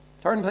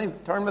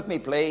Turn with me,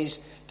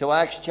 please, to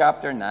Acts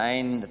chapter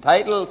 9. The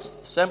title,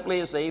 simply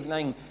this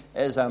evening,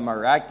 is A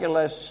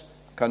Miraculous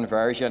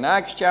Conversion.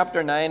 Acts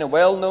chapter 9, a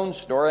well-known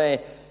story.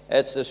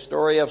 It's the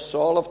story of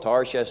Saul of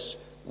Tarsus,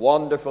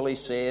 wonderfully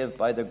saved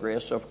by the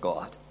grace of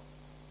God.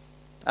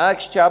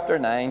 Acts chapter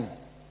 9.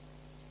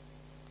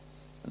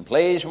 And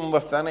please, when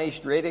we've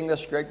finished reading the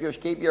scriptures,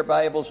 keep your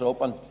Bibles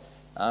open,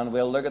 and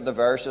we'll look at the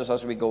verses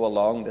as we go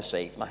along this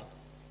evening.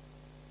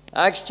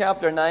 Acts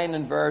chapter 9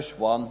 and verse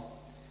 1.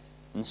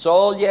 And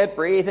Saul, yet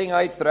breathing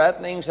out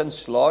threatenings and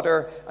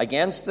slaughter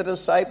against the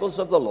disciples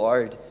of the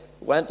Lord,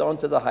 went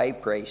unto the high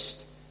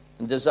priest,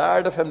 and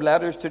desired of him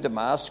letters to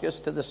Damascus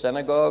to the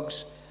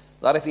synagogues,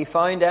 that if he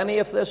found any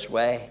of this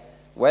way,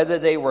 whether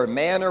they were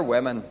men or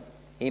women,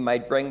 he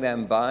might bring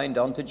them bound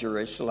unto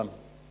Jerusalem.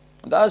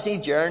 And as he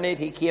journeyed,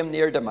 he came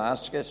near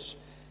Damascus,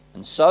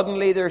 and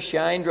suddenly there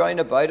shined round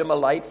about him a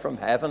light from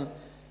heaven,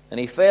 and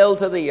he fell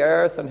to the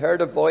earth, and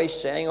heard a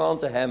voice saying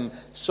unto him,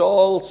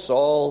 Saul,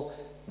 Saul,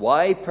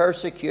 why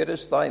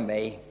persecutest thou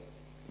me?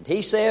 And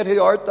he said,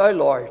 Who art thou,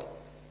 Lord?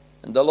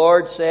 And the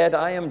Lord said,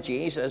 I am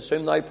Jesus,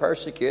 whom thou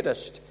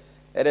persecutest.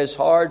 It is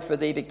hard for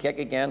thee to kick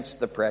against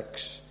the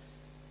pricks.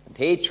 And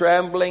he,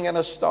 trembling and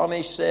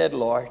astonished, said,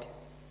 Lord,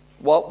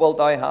 what wilt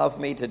thou have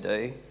me to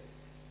do?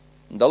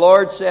 And the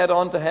Lord said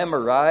unto him,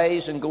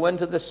 Arise, and go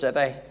into the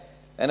city,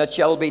 and it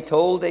shall be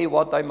told thee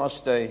what thou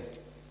must do.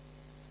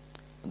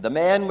 And the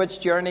men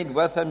which journeyed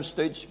with him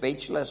stood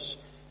speechless,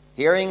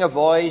 hearing a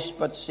voice,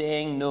 but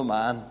seeing no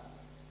man.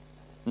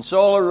 And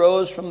Saul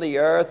arose from the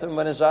earth, and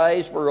when his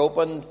eyes were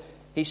opened,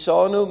 he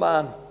saw no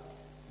man.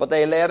 But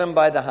they led him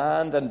by the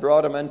hand, and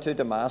brought him into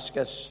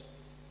Damascus.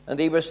 And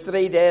he was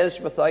 3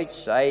 days without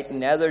sight, and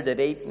neither did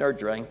eat nor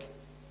drink.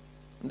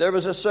 And there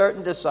was a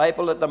certain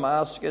disciple at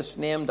Damascus,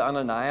 named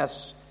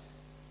Ananias.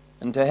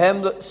 And to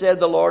him said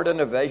the Lord in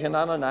a vision,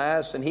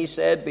 Ananias. And he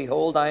said,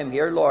 Behold, I am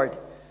here, Lord.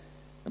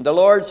 And the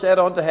Lord said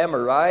unto him,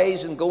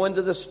 Arise, and go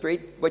into the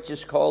street which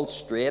is called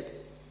Straight,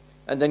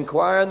 and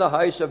inquire in the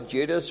house of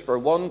Judas for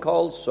one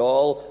called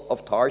Saul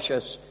of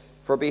Tarsus,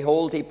 for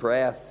behold, he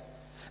prayeth.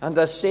 And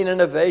hath seen in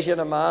a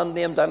vision a man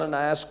named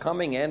Ananias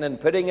coming in, and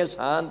putting his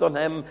hand on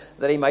him,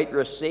 that he might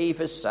receive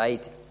his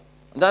sight.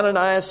 And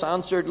Ananias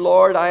answered,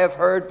 Lord, I have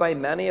heard by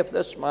many of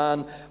this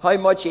man how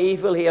much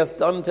evil he hath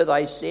done to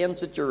thy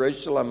saints at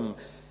Jerusalem.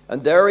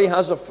 And there he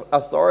has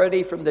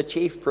authority from the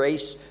chief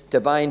priests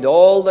to bind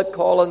all that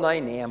call on thy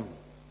name.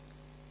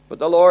 But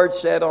the Lord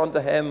said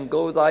unto him,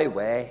 Go thy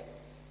way,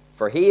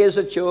 for he is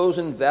a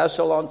chosen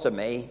vessel unto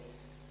me,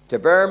 to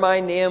bear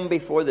my name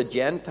before the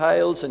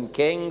Gentiles and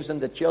kings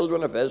and the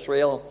children of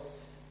Israel.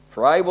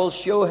 For I will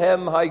show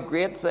him how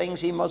great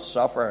things he must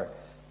suffer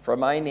for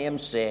my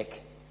name's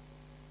sake.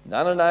 And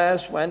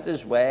Ananias went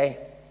his way,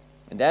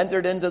 and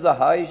entered into the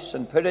house,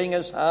 and putting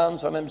his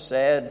hands on him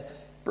said,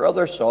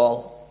 Brother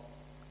Saul,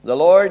 the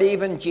Lord,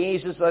 even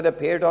Jesus, that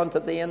appeared unto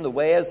thee in the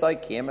way as thou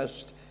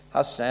camest,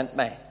 hath sent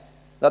me,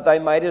 that thou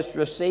mightest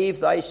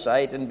receive thy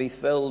sight and be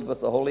filled with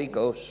the Holy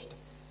Ghost.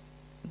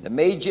 And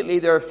immediately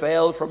there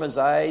fell from his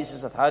eyes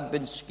as it had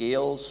been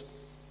scales,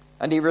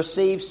 and he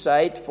received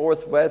sight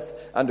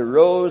forthwith, and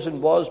arose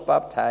and was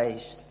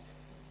baptized.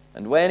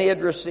 And when he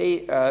had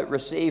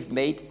received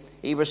meat,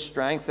 he was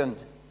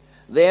strengthened.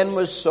 Then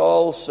was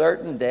Saul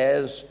certain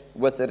days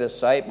with the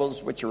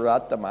disciples which were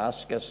at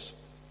Damascus.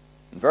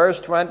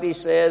 Verse 20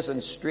 says,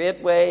 And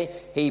straightway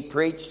he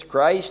preached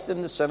Christ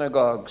in the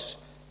synagogues,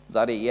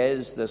 that he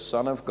is the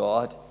Son of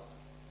God.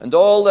 And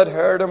all that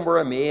heard him were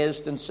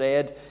amazed, and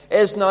said,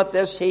 Is not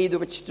this he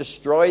which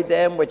destroyed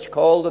them which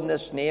called on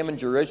this name in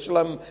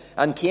Jerusalem,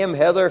 and came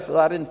hither for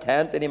that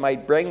intent, that he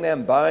might bring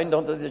them bound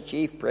unto the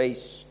chief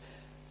priests?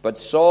 But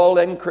Saul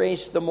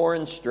increased the more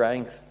in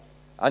strength,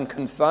 and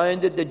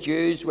confounded the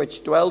Jews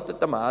which dwelt at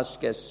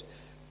Damascus,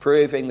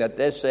 proving that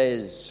this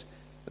is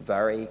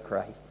very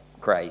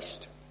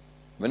Christ.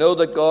 We know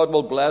that God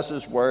will bless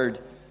his word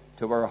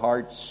to our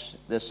hearts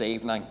this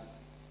evening.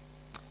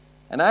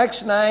 In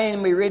Acts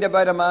 9, we read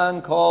about a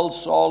man called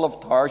Saul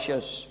of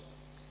Tarsus,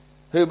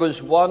 who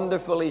was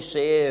wonderfully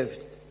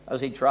saved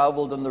as he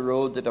traveled on the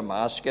road to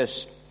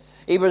Damascus.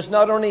 He was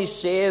not only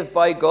saved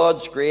by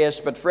God's grace,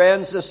 but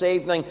friends, this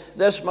evening,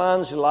 this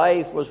man's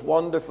life was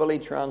wonderfully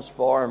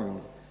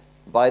transformed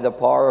by the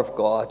power of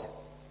God.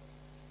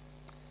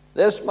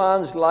 This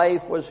man's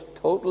life was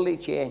totally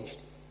changed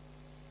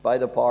by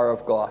the power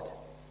of God.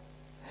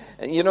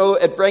 And you know,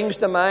 it brings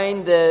to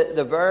mind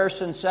the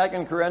verse in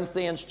 2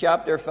 Corinthians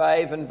chapter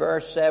 5 and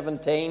verse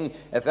 17.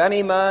 If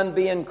any man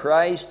be in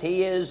Christ,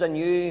 he is a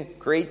new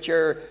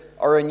creature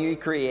or a new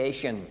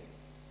creation.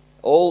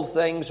 Old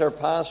things are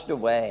passed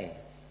away.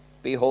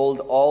 Behold,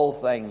 all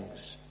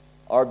things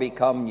are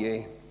become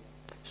new.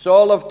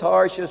 Saul of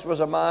Tarsus was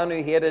a man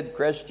who hated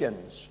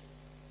Christians.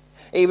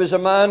 He was a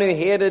man who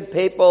hated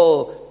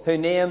people who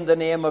named the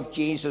name of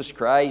Jesus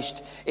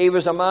Christ. He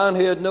was a man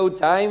who had no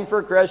time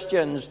for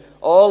Christians.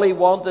 All he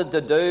wanted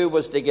to do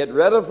was to get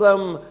rid of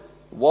them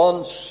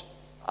once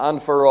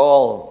and for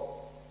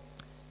all.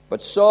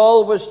 But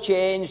Saul was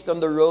changed on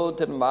the road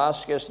to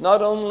Damascus,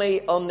 not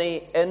only on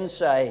the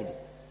inside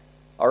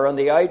or on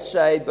the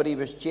outside, but he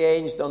was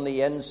changed on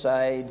the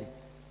inside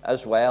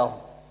as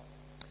well.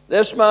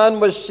 This man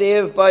was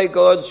saved by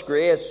God's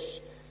grace.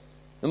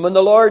 And when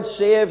the Lord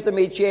saved him,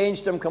 he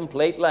changed him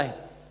completely.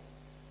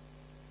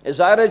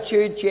 His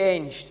attitude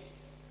changed.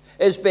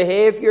 His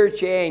behavior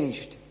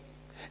changed.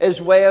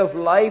 His way of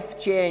life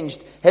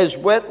changed. His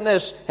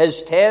witness,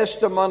 his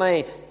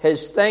testimony,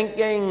 his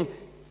thinking,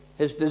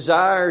 his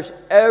desires,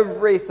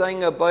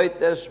 everything about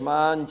this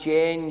man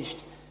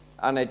changed,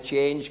 and it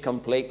changed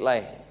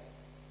completely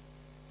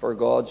for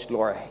God's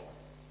glory.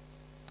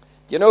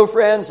 Do you know,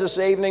 friends, this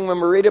evening when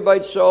we read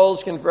about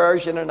Saul's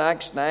conversion in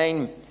Acts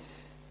 9,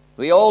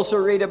 we also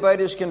read about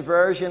his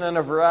conversion in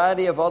a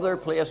variety of other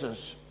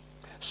places.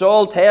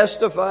 Saul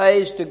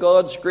testifies to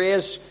God's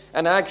grace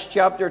in Acts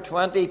chapter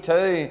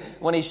 22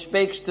 when he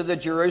speaks to the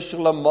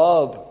Jerusalem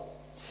mob.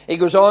 He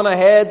goes on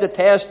ahead to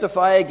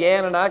testify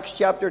again in Acts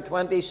chapter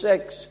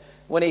 26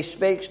 when he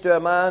speaks to a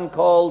man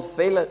called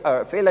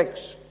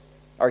Felix,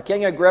 or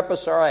King Agrippa,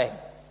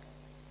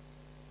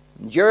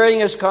 During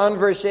his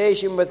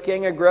conversation with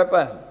King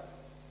Agrippa,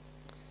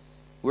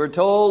 we're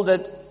told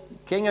that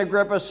King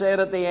Agrippa said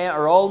at the end,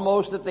 or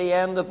almost at the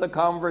end of the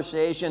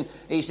conversation,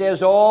 he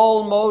says,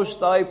 "Almost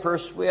thou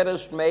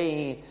persuadest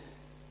me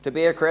to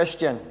be a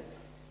Christian."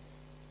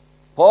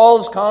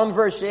 Paul's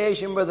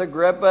conversation with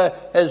Agrippa,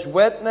 his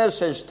witness,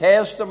 his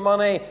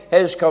testimony,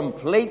 his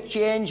complete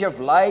change of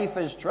life,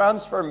 his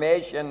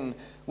transformation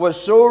was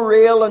so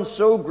real and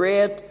so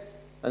great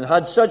and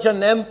had such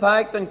an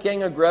impact on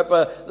King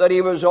Agrippa that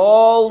he was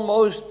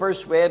almost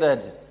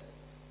persuaded.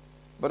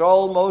 But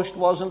almost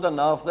wasn't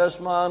enough. This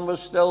man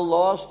was still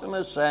lost in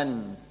his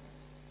sin.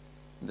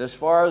 And as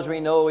far as we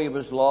know, he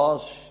was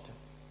lost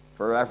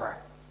forever.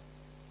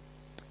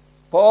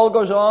 Paul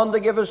goes on to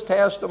give his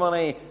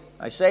testimony.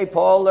 I say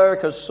Paul there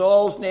because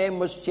Saul's name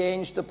was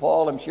changed to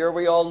Paul. I'm sure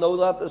we all know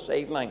that this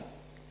evening.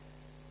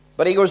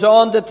 But he goes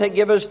on to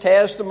give his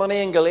testimony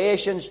in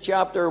Galatians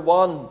chapter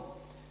 1.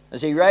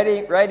 As he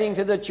writing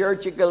to the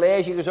church at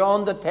Galatia, he goes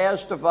on to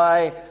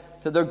testify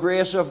to the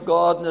grace of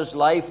God in his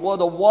life.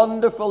 What a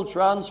wonderful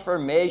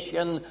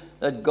transformation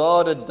that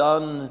God had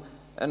done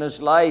in his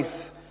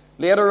life.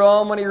 Later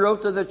on, when he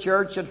wrote to the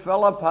church at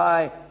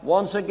Philippi,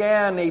 once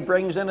again he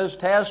brings in his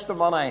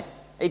testimony.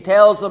 He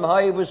tells them how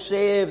he was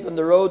saved on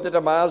the road to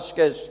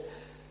Damascus.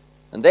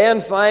 And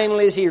then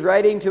finally, as he's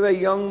writing to a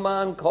young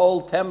man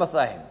called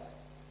Timothy,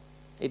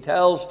 he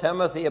tells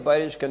Timothy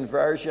about his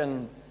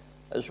conversion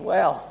as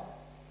well.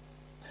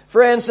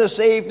 Friends, this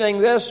evening,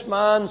 this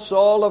man,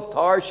 Saul of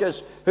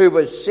Tarsus, who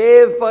was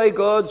saved by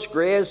God's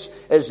grace,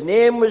 his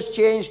name was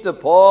changed to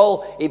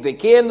Paul. He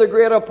became the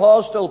great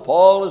apostle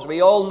Paul, as we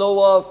all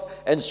know of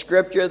in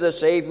Scripture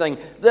this evening.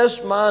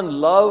 This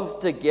man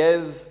loved to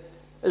give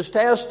his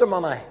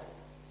testimony.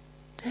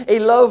 He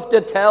loved to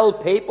tell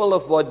people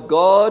of what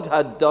God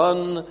had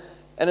done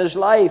in his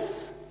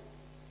life.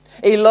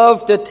 He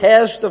loved to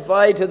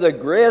testify to the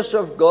grace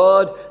of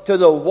God, to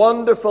the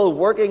wonderful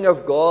working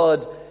of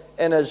God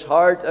in his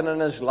heart and in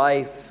his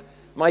life.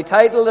 My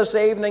title this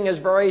evening is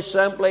very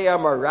simply A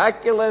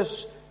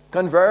Miraculous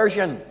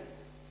Conversion.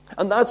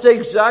 And that's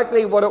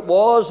exactly what it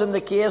was in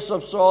the case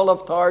of Saul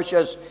of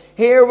Tarsus.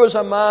 Here was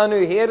a man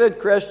who hated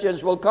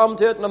Christians. We'll come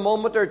to it in a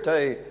moment or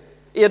two.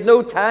 He had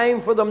no time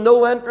for them,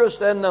 no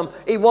interest in them.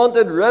 He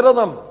wanted rid of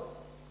them.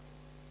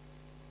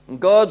 And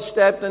God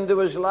stepped into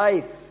his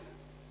life.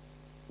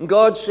 And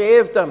God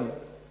saved him.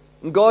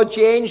 And God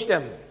changed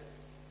him.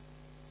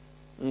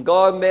 And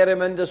God made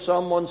him into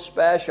someone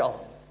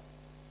special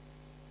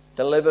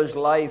to live his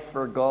life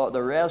for God,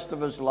 the rest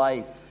of his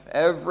life,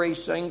 every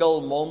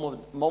single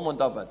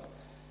moment of it,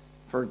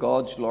 for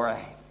God's glory.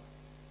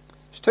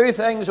 There's two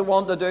things I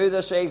want to do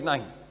this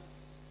evening.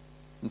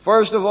 And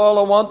first of all,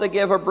 I want to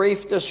give a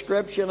brief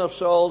description of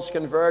Saul's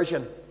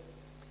conversion.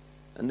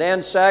 And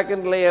then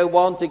secondly, I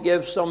want to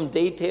give some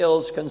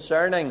details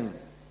concerning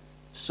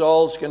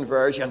Saul's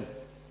conversion.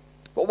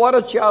 But what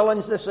a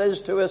challenge this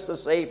is to us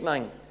this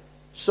evening.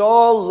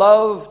 Saul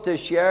loved to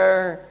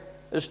share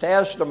his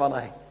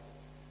testimony.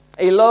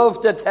 He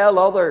loved to tell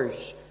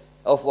others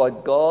of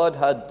what God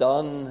had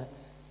done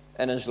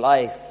in his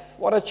life.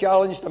 What a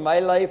challenge to my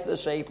life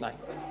this evening.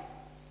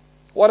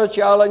 What a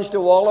challenge to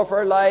all of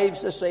our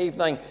lives this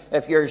evening.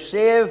 If you're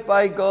saved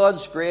by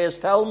God's grace,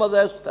 tell me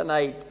this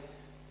tonight.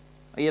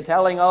 Are you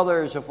telling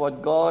others of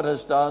what God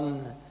has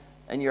done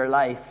in your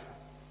life?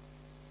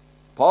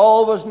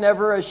 Paul was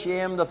never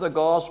ashamed of the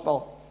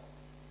gospel.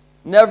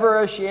 Never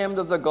ashamed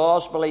of the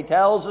gospel. He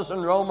tells us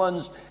in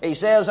Romans, he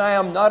says, I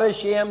am not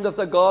ashamed of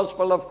the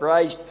gospel of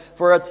Christ,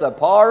 for it's the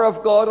power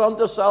of God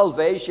unto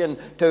salvation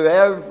to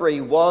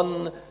every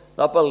one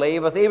that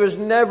believeth. He was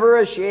never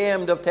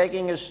ashamed of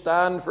taking his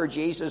stand for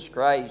Jesus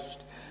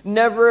Christ.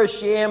 Never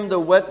ashamed to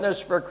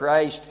witness for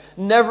Christ.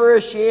 Never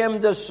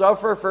ashamed to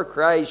suffer for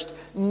Christ.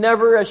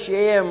 Never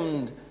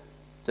ashamed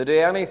to do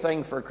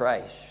anything for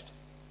Christ.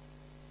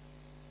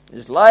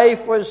 His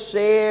life was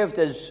saved.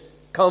 His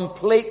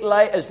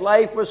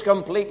life was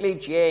completely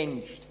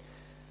changed.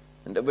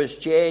 And it was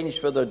changed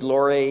for the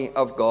glory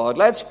of God.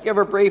 Let's give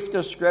a brief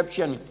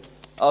description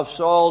of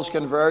Saul's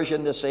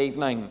conversion this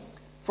evening.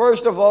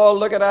 First of all,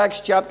 look at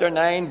Acts chapter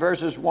 9,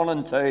 verses 1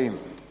 and 2.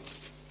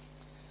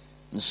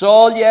 And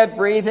Saul, yet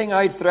breathing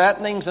out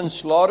threatenings and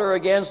slaughter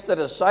against the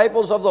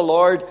disciples of the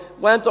Lord,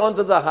 went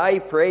unto the high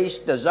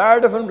priest,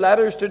 desired of him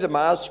letters to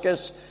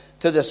Damascus,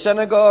 to the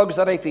synagogues,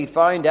 that if he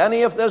found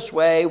any of this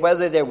way,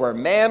 whether they were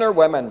men or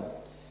women,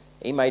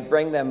 he might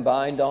bring them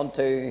bound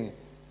unto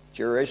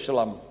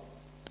Jerusalem.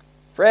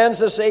 Friends,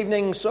 this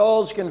evening,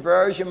 Saul's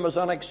conversion was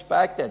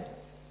unexpected.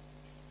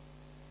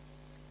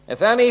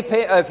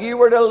 If you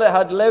were to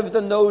had lived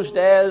in those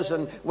days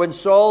and when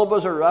Saul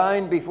was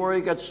around before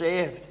he got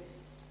saved,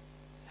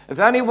 if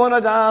anyone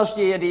had asked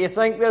you, do you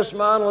think this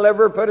man will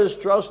ever put his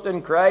trust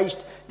in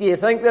Christ? Do you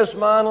think this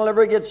man will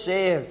ever get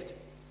saved?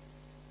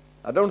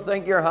 I don't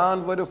think your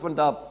hand would have went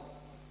up.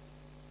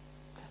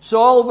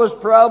 Saul was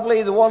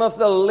probably one of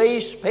the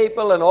least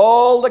people in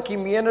all the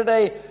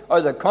community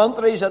or the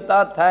countries at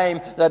that time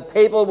that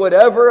people would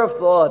ever have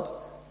thought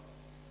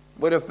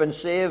would have been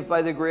saved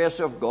by the grace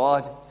of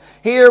God.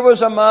 Here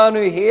was a man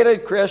who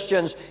hated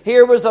Christians.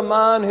 Here was a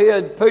man who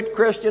had put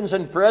Christians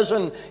in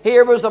prison.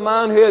 Here was a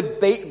man who had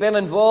been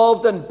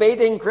involved in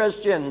beating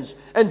Christians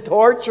and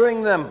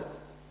torturing them.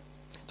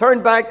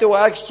 Turn back to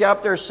Acts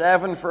chapter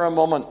 7 for a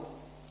moment.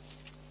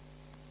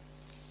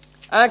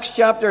 Acts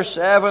chapter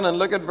 7 and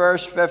look at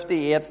verse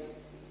 58.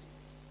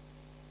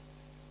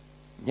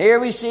 Here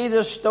we see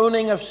the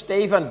stoning of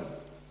Stephen.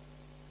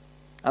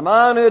 A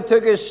man who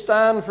took his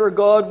stand for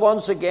God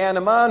once again.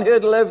 A man who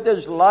had lived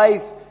his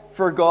life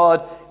for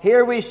God.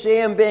 Here we see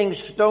him being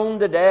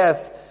stoned to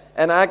death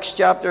in Acts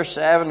chapter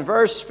 7.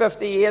 Verse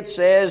 58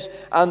 says,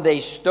 and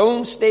they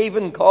stoned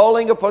Stephen,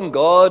 calling upon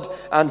God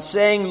and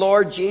saying,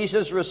 Lord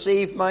Jesus,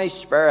 receive my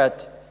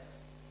spirit.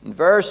 And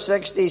verse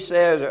 60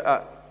 says,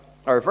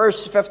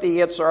 verse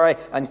 58,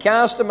 and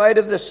cast him out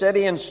of the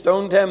city and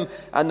stoned him,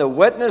 and the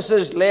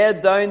witnesses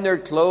laid down their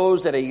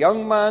clothes at a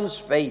young man's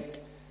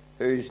feet,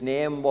 whose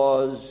name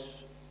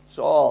was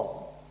Saul.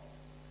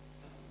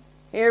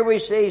 Here we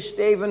see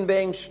Stephen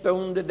being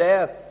stoned to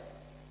death.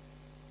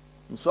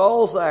 And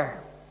Saul's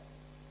there.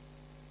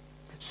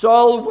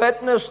 Saul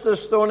witnessed the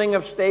stoning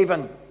of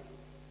Stephen.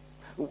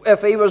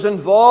 If he was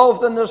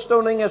involved in the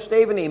stoning of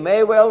Stephen, he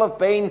may well have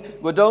been,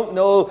 we don't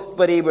know,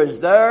 but he was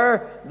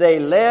there. They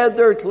laid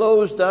their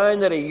clothes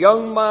down at a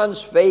young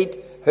man's feet,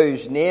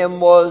 whose name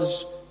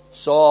was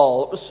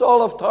Saul. It was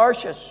Saul of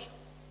Tarsus.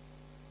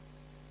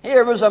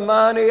 Here was a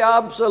man who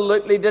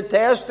absolutely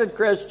detested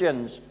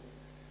Christians.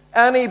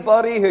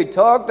 Anybody who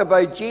talked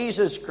about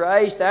Jesus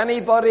Christ,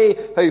 anybody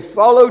who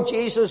followed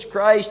Jesus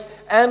Christ,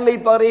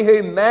 anybody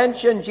who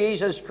mentioned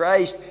Jesus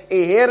Christ,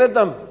 he hated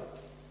them.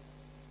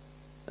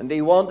 And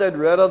he wanted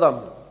rid of them.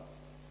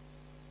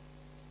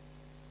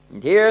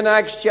 And here in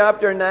Acts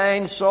chapter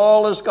 9,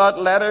 Saul has got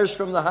letters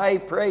from the high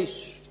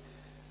priest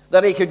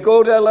that he could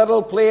go to a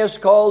little place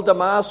called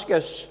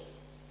Damascus.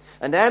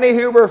 And any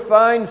who were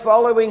found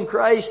following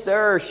Christ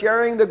there,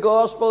 sharing the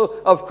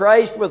gospel of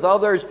Christ with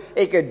others,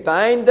 he could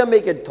bind them, he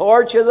could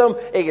torture them,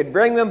 he could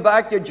bring them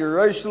back to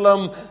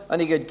Jerusalem,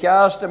 and he could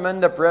cast them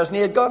into prison.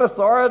 He had got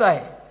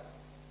authority.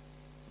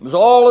 It was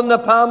all in the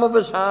palm of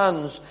his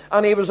hands.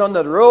 And he was on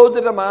the road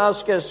to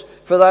Damascus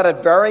for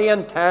that very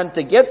intent,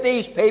 to get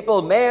these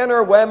people, men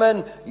or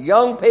women,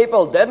 young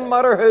people, didn't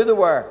matter who they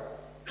were.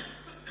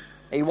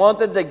 He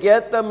wanted to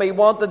get them, he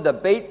wanted to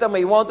beat them,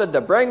 he wanted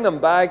to bring them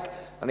back,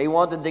 and he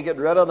wanted to get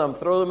rid of them,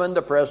 throw them into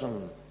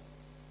prison,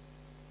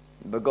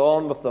 and be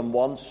gone with them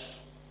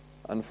once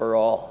and for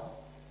all.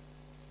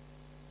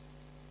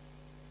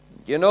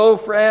 You know,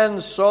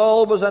 friends,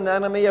 Saul was an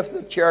enemy of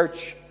the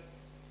church.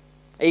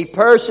 He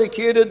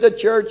persecuted the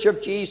church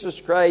of Jesus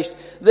Christ.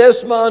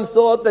 This man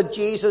thought that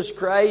Jesus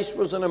Christ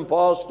was an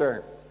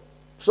impostor.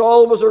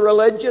 Saul was a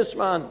religious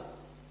man.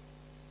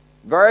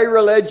 Very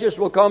religious.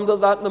 We'll come to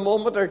that in a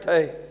moment or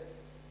two.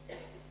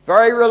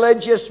 Very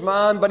religious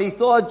man, but he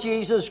thought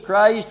Jesus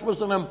Christ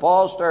was an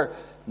impostor.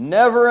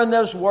 Never in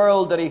this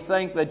world did he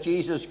think that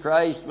Jesus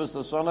Christ was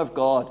the Son of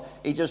God.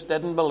 He just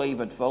didn't believe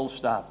it, full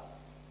stop.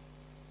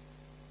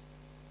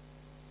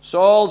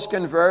 Saul's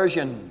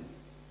conversion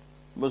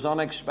was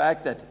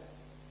unexpected.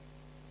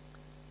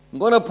 I'm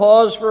going to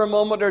pause for a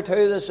moment or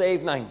two this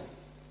evening.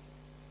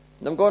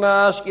 I'm going to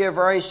ask you a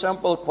very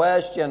simple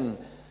question.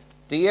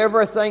 Do you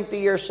ever think to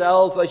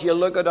yourself as you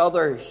look at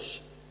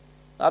others,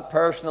 that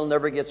person will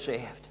never get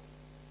saved?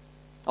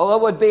 Oh,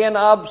 it would be an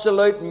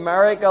absolute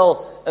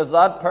miracle if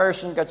that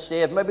person got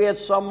saved. Maybe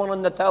it's someone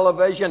on the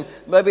television.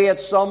 Maybe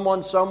it's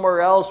someone somewhere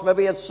else.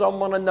 Maybe it's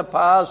someone in the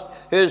past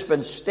who's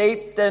been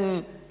steeped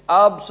in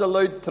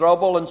absolute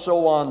trouble and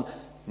so on.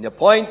 And you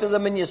point to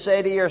them and you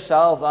say to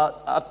yourself,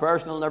 that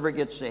person will never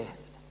get saved.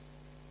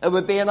 It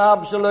would be an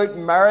absolute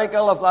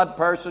miracle if that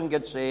person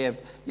gets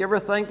saved. You ever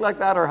think like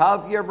that, or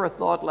have you ever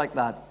thought like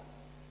that?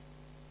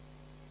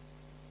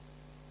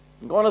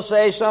 I'm going to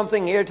say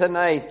something here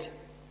tonight.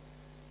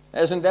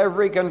 Isn't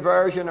every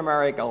conversion a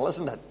miracle,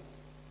 isn't it?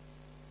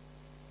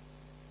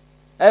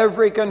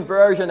 Every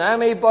conversion,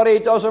 anybody,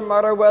 doesn't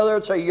matter whether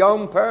it's a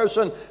young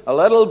person, a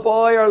little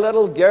boy or a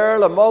little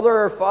girl, a mother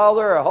or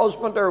father, a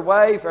husband or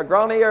wife, a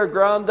granny or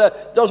granddad,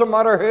 doesn't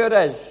matter who it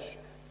is.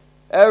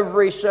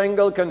 Every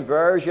single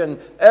conversion,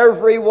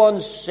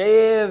 everyone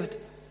saved,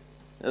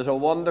 is a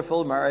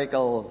wonderful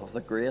miracle of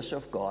the grace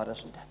of God,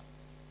 isn't it?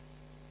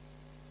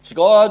 It's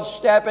God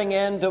stepping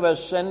into a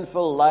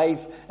sinful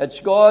life. It's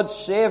God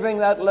saving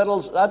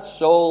that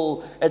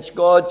soul. It's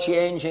God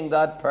changing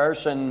that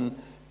person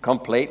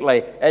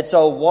completely. It's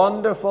a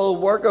wonderful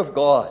work of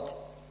God.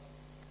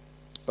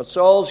 But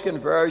Saul's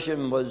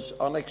conversion was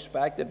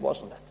unexpected,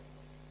 wasn't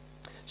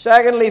it?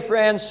 Secondly,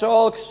 friends,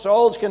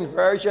 Saul's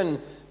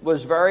conversion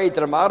was very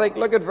dramatic.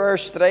 Look at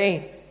verse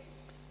 3.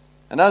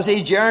 And as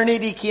he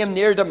journeyed, he came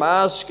near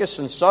Damascus,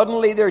 and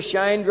suddenly there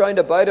shined round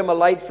about him a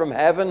light from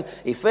heaven.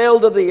 He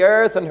fell to the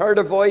earth and heard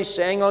a voice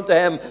saying unto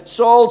him,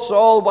 Saul,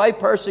 Saul, why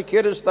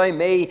persecutest thou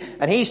me?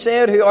 And he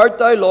said, Who art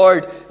thou,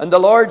 Lord? And the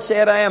Lord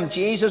said, I am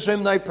Jesus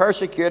whom thou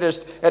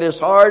persecutest. It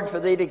is hard for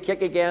thee to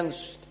kick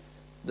against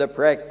the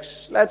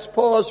pricks. Let's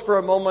pause for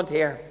a moment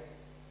here.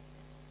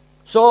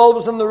 Saul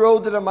was on the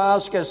road to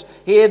Damascus.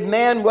 He had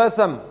men with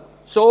him,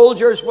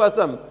 soldiers with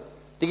him,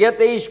 to get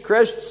these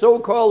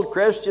so-called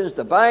Christians,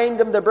 to bind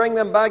them, to bring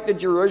them back to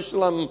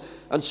Jerusalem,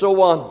 and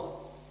so on.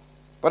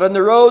 But on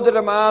the road to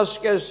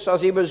Damascus,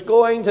 as he was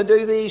going to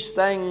do these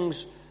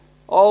things,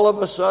 all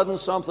of a sudden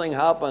something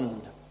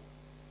happened.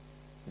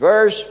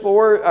 Verse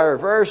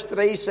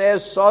 3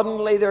 says,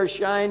 Suddenly there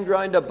shined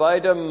round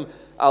about him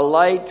a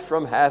light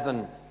from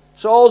heaven.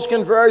 Saul's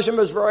conversion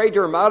was very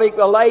dramatic.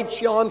 The light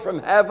shone from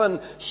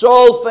heaven.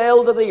 Saul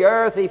fell to the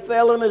earth. He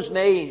fell on his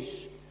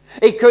knees.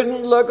 He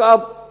couldn't look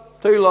up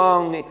too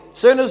long. As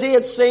soon as he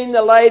had seen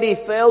the light, he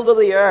fell to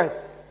the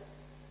earth.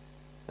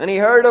 And he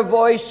heard a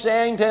voice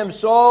saying to him,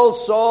 Saul,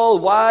 Saul,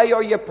 why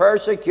are you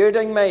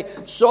persecuting me?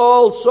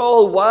 Saul,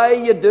 Saul, why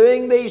are you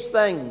doing these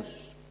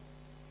things?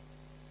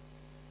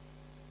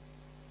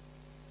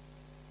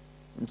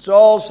 And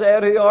Saul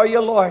said, Who are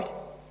you, Lord?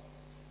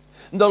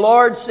 And the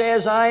Lord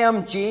says, I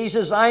am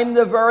Jesus. I'm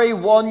the very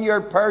one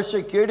you're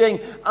persecuting.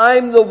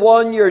 I'm the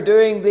one you're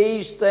doing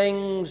these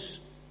things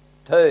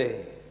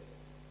to.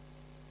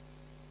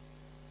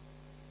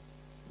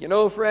 You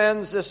know,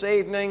 friends, this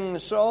evening,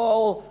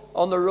 Saul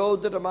on the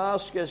road to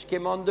Damascus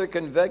came under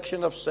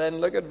conviction of sin.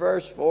 Look at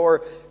verse 4.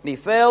 And he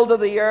fell to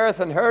the earth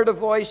and heard a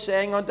voice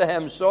saying unto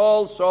him,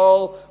 Saul,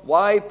 Saul,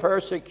 why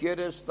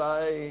persecutest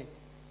thou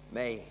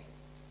me?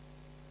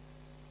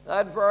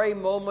 That very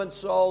moment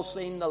Saul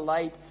seen the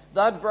light.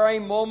 That very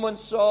moment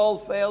Saul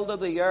fell to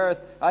the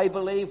earth. I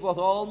believe with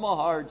all my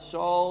heart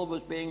Saul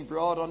was being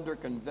brought under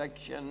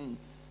conviction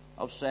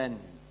of sin.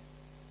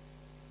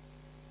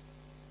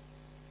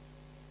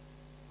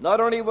 Not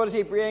only was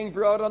he being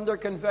brought under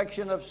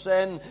conviction of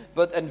sin,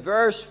 but in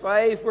verse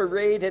 5 we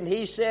read, And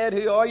he said,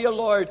 Who are you,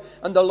 Lord?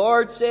 And the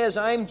Lord says,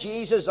 I'm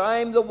Jesus.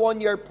 I'm the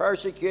one you're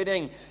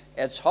persecuting.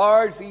 It's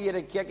hard for you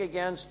to kick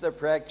against the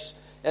pricks.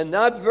 In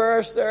that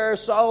verse there,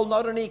 Saul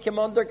not only came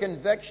under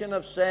conviction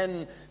of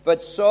sin,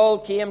 but Saul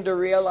came to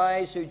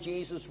realize who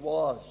Jesus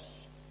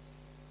was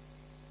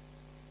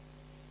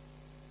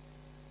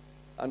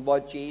and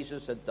what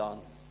Jesus had done.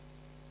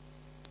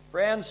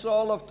 Friend,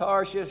 Saul of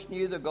Tarshish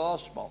knew the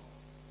gospel.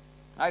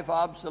 I've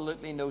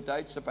absolutely no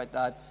doubts about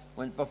that.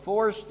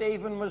 Before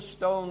Stephen was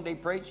stoned, he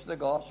preached the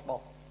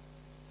gospel.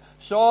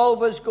 Saul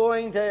was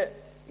going to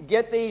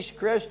get these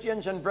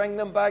Christians and bring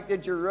them back to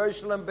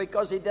Jerusalem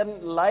because he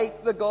didn't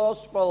like the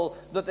gospel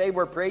that they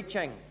were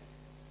preaching.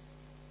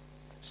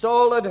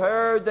 Saul had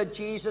heard that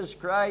Jesus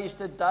Christ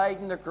had died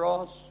on the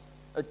cross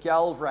at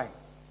Calvary.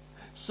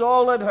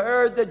 Saul had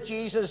heard that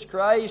Jesus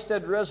Christ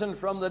had risen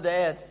from the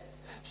dead.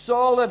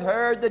 Saul had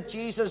heard that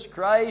Jesus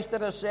Christ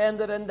had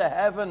ascended into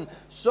heaven.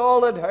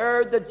 Saul had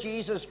heard that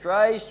Jesus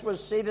Christ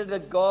was seated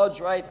at God's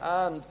right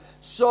hand.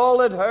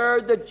 Saul had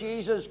heard that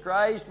Jesus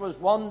Christ was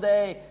one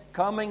day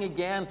coming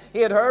again. He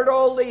had heard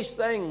all these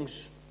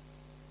things,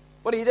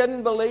 but he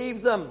didn't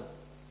believe them.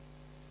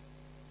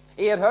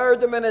 He had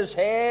heard them in his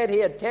head.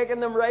 He had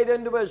taken them right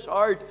into his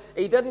heart.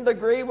 He didn't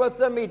agree with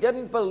them. He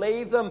didn't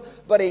believe them,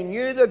 but he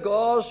knew the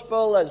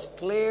gospel as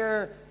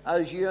clear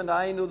as you and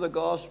I know the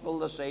gospel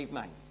this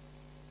evening.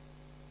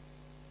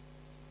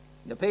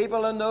 The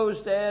people in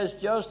those days,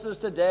 just as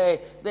today,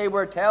 they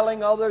were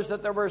telling others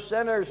that there were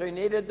sinners who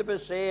needed to be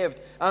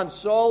saved. And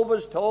Saul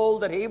was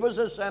told that he was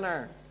a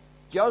sinner,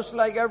 just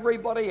like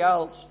everybody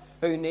else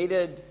who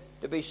needed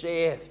to be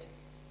saved.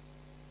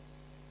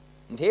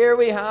 And here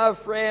we have,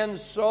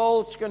 friends,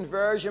 Saul's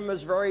conversion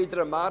was very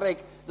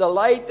dramatic. The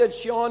light that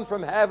shone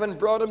from heaven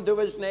brought him to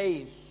his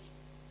knees.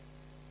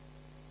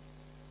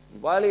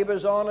 And while he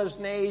was on his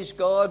knees,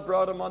 God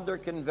brought him under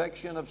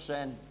conviction of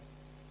sin.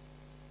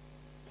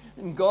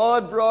 And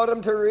God brought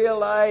him to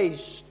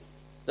realize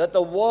that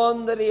the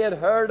one that he had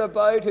heard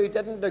about who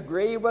didn't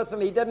agree with him,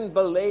 he didn't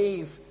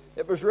believe,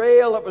 it was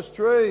real, it was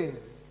true.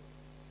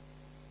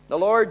 The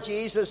Lord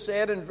Jesus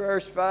said in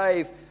verse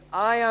 5,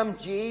 I am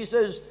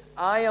Jesus,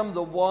 I am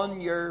the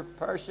one you're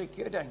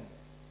persecuting.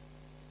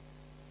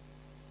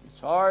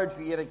 It's hard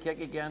for you to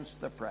kick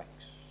against the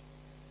pricks.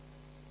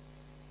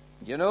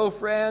 You know,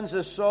 friends,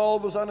 as Saul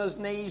was on his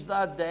knees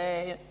that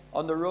day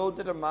on the road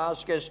to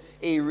Damascus,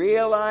 he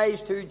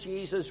realized who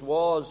Jesus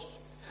was.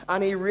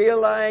 And he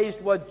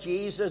realized what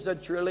Jesus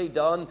had truly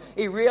done.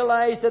 He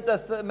realized that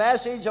the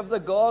message of the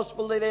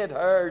gospel that he had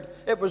heard,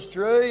 it was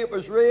true, it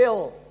was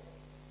real.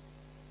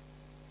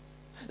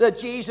 That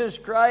Jesus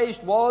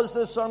Christ was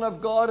the Son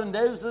of God and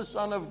is the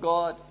Son of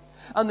God.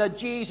 And that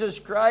Jesus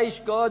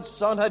Christ, God's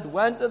Son, had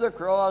went to the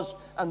cross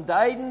and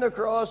died on the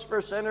cross for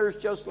sinners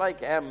just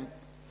like him.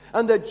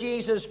 And that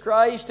Jesus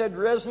Christ had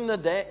risen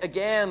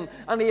again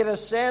and he had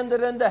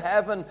ascended into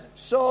heaven.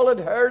 Saul had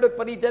heard it,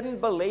 but he didn't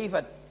believe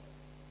it.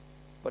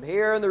 But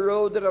here on the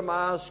road to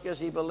Damascus,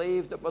 he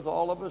believed it with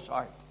all of his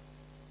heart.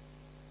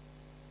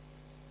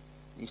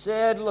 He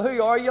said,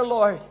 "Who are you,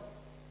 Lord?"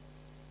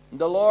 And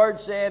the Lord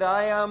said,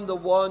 "I am the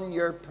one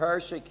you're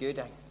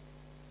persecuting."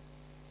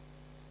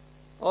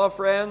 Oh,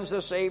 friends,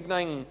 this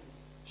evening,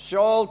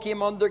 Saul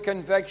came under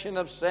conviction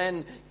of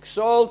sin.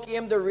 Saul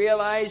came to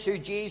realize who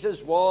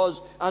Jesus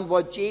was and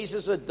what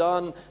Jesus had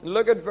done.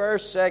 Look at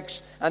verse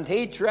 6. And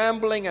he,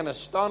 trembling and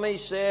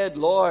astonished, said,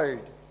 "Lord,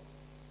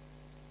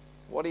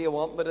 what do you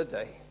want me to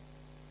do?"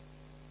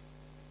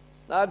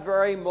 That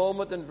very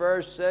moment in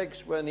verse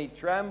 6, when he,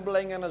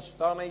 trembling and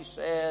astonished,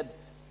 said,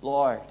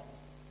 "Lord,"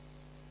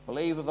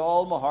 believe with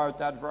all my heart,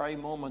 that very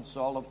moment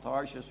Saul of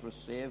Tarsus was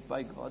saved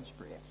by God's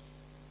grace.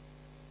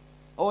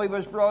 Oh, he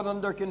was brought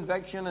under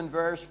conviction in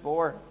verse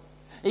 4.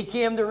 He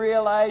came to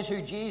realize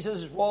who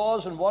Jesus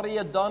was and what he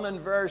had done in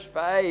verse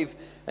 5.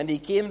 And he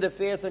came to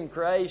faith in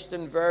Christ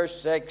in verse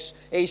 6.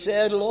 He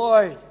said,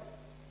 "Lord,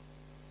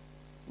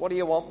 what do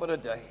you want me to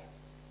do?"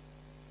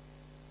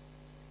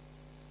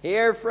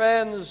 Here,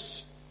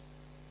 friends,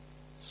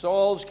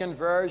 Saul's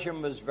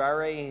conversion was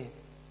very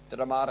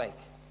dramatic.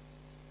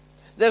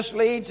 This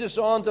leads us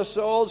on to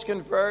Saul's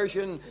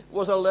conversion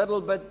was a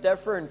little bit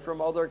different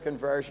from other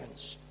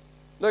conversions.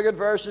 Look at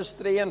verses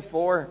 3 and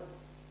 4.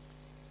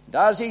 "And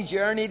as he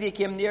journeyed, he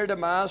came near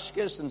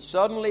Damascus, and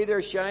suddenly there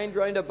shined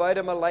round about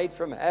him a light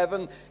from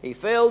heaven. He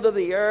fell to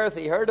the earth.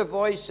 He heard a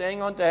voice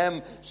saying unto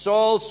him,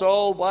 Saul,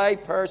 Saul, why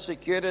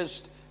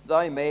persecutest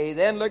thou me?"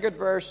 Then look at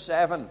verse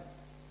 7.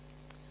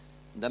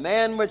 "And the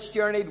men which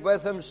journeyed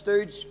with him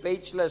stood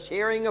speechless,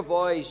 hearing a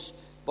voice,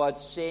 but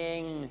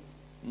seeing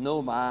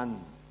no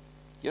man."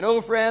 You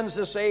know, friends,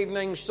 this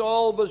evening,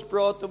 Saul was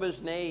brought to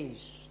his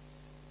knees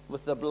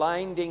with the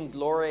blinding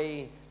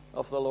glory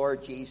of the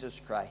Lord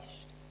Jesus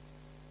Christ.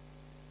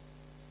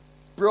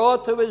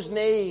 Brought to his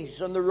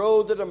knees on the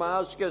road to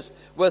Damascus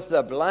with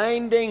the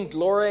blinding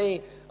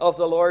glory of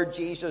the Lord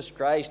Jesus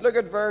Christ. Look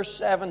at verse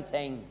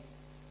 17.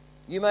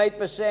 You might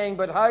be saying,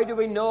 but how do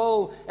we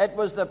know it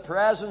was the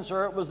presence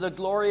or it was the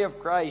glory of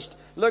Christ?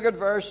 Look at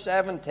verse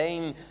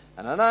 17.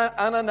 "And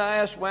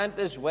Ananias went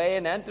his way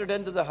and entered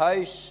into the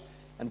house,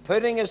 and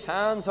putting his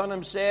hands on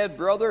him said,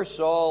 Brother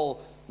Saul,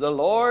 the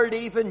Lord,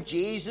 even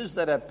Jesus,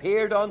 that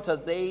appeared unto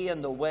thee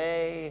in the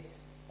way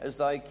as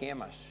thou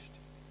camest."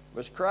 It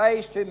was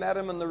Christ who met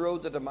him on the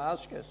road to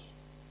Damascus.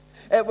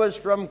 It was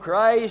from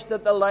Christ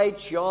that the light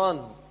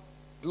shone.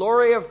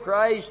 Glory of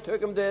Christ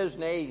took him to his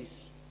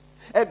knees.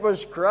 It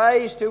was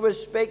Christ who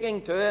was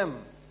speaking to him.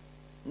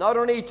 Not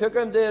only took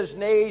him to his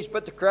knees,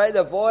 but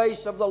the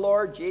voice of the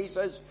Lord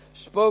Jesus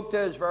spoke to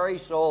his very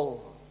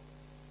soul.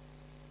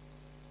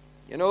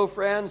 You know,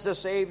 friends,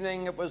 this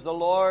evening it was the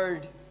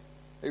Lord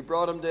who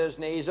brought him to his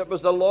knees. It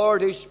was the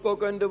Lord who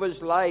spoke into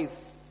his life.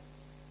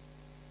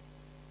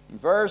 And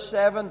verse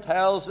 7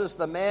 tells us,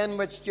 "The men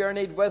which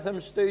journeyed with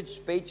him stood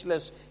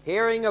speechless,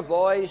 hearing a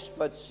voice,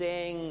 but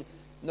seeing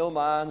no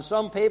man."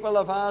 Some people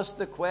have asked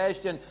the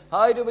question,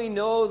 how do we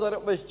know that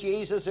it was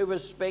Jesus who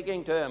was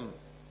speaking to him?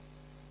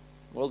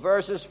 Well,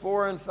 verses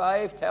 4 and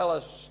 5 tell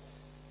us.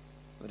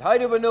 But how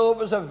do we know it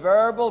was a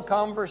verbal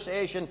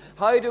conversation?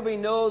 How do we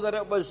know that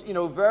it was,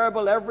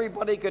 verbal?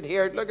 Everybody could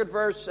hear it. Look at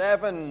verse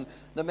 7.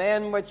 "The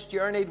men which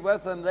journeyed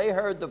with him, they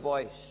heard the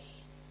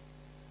voice,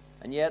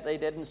 and yet they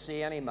didn't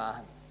see any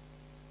man."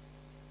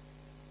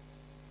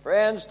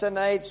 Friends,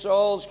 tonight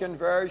Saul's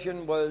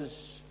conversion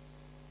was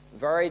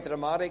very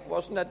dramatic,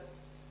 wasn't it?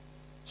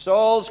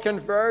 Saul's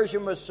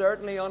conversion was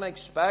certainly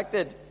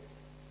unexpected.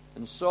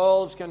 And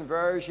Saul's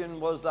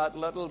conversion was that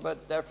little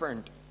bit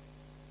different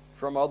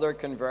from other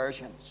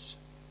conversions.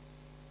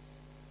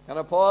 Can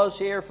I pause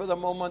here for the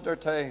moment or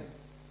two?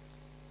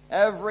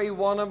 Every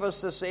one of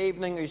us this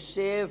evening who's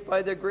saved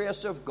by the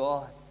grace of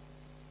God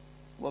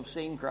will have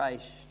seen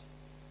Christ.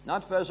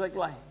 Not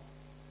physically,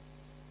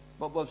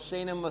 but we've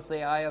seen him with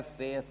the eye of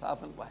faith,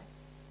 haven't we?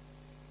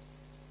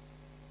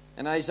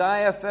 In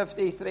Isaiah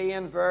 53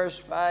 and verse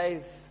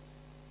 5,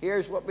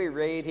 here's what we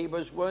read. "He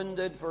was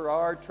wounded for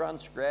our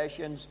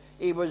transgressions.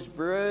 He was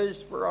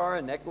bruised for our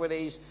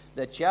iniquities.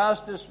 The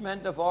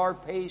chastisement of our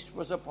peace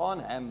was upon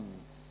him.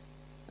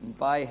 And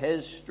by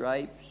his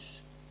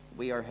stripes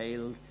we are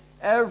healed."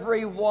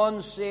 Every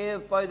one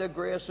saved by the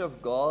grace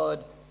of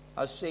God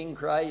has seen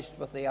Christ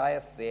with the eye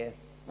of faith.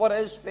 What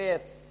is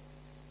faith?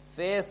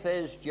 Faith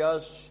is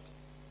just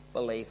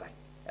believing,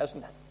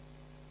 isn't it?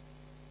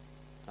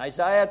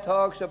 Isaiah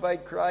talks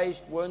about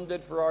Christ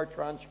wounded for our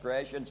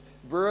transgressions,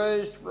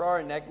 bruised for our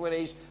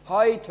iniquities,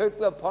 how he took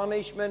the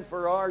punishment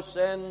for our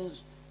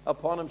sins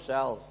upon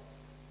himself.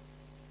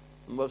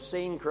 And we've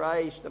seen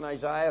Christ in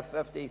Isaiah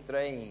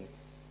 53,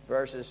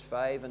 verses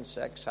 5 and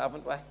 6,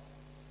 haven't we?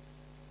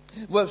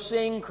 We've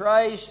seen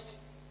Christ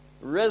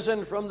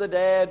risen from the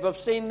dead. We've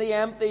seen the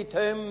empty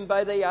tomb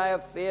by the eye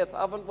of faith,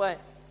 haven't we?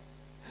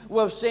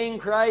 We've seen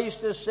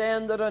Christ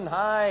ascended on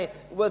high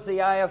with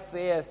the eye of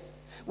faith.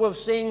 We've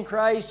seen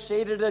Christ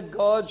seated at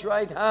God's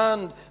right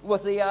hand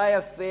with the eye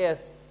of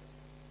faith.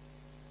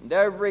 And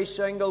every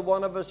single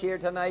one of us here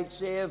tonight,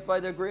 saved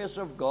by the grace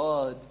of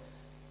God,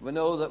 we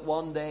know that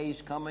one day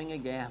he's coming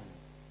again.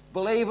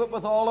 Believe it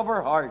with all of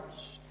our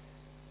hearts.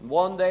 And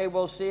one day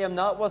we'll see him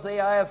not with the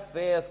eye of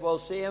faith, we'll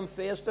see him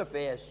face to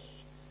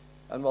face.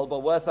 And we'll be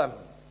with him,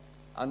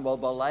 and we'll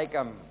be like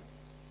him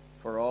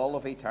for all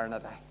of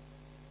eternity.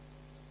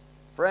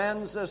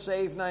 Friends, this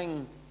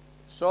evening,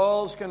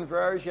 Saul's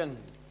conversion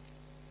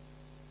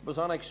was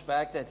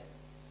unexpected.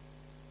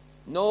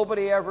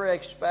 Nobody ever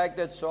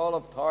expected Saul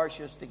of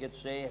Tarsus to get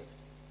saved.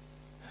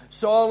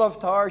 Saul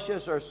of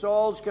Tarsus, or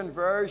Saul's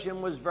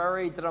conversion, was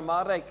very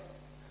dramatic.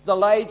 The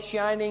light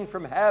shining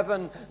from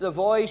heaven, the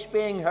voice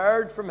being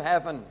heard from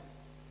heaven.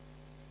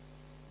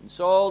 And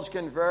Saul's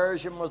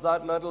conversion was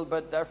that little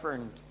bit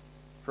different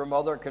from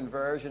other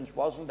conversions,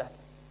 wasn't it?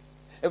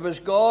 It was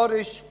God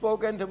who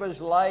spoke into his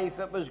life.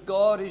 It was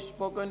God who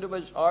spoke into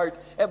his heart.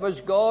 It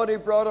was God who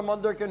brought him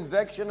under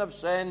conviction of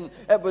sin.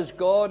 It was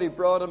God who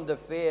brought him to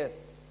faith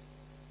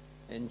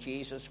in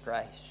Jesus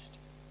Christ.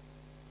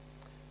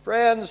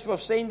 Friends, we've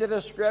seen the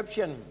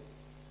description,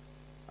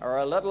 or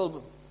a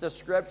little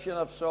description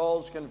of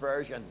Saul's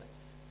conversion.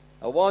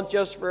 I want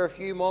just for a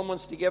few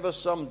moments to give us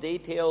some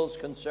details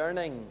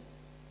concerning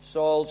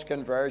Saul's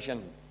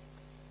conversion.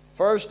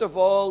 First of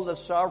all, the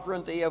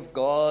sovereignty of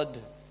God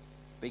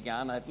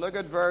began it. Look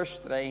at verse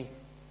 3.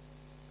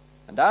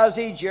 And as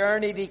he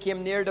journeyed, he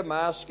came near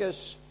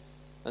Damascus,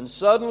 and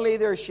suddenly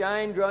there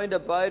shined round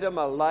about him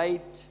a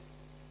light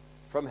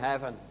from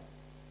heaven.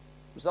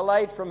 It was the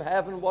light from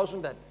heaven,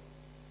 wasn't it?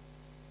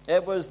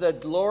 It was the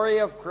glory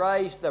of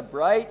Christ, the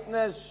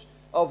brightness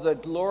of the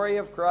glory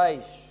of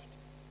Christ,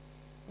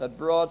 that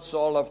brought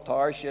Saul of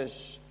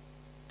Tarsus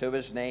to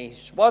his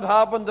knees. What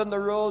happened on the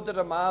road to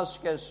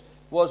Damascus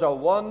was a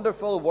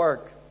wonderful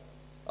work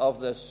of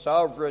the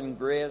sovereign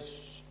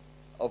grace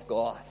of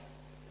God.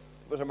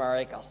 It was a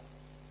miracle.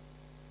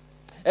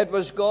 It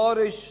was God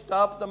who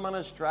stopped him in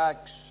his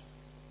tracks.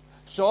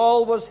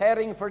 Saul was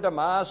heading for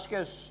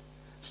Damascus.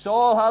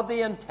 Saul had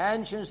the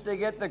intentions to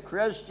get the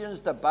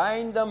Christians, to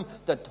bind them,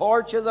 to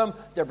torture them,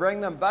 to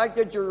bring them back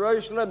to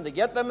Jerusalem, to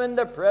get them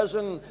into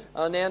prison,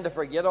 and then to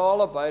forget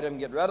all about him,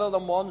 get rid of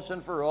them once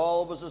and for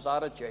all, was his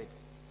attitude.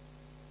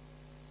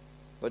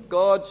 But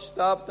God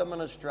stopped him in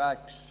his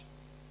tracks.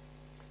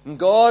 And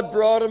God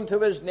brought him to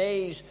his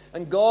knees,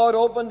 and God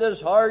opened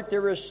his heart to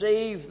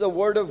receive the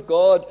Word of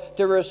God,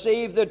 to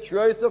receive the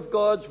truth of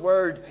God's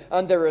Word,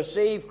 and to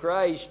receive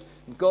Christ.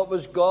 And it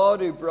was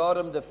God who brought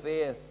him to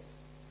faith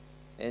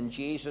in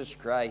Jesus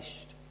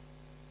Christ.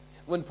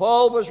 When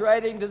Paul was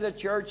writing to the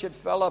church at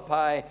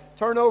Philippi,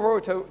 turn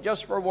over to,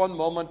 just for one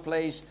moment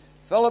please,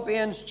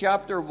 Philippians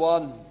chapter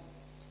 1.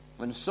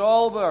 When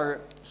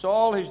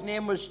Saul, his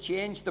name was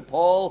changed to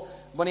Paul,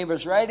 when he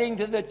was writing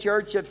to the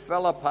church at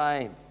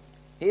Philippi,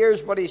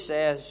 here's what he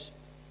says.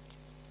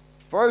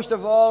 First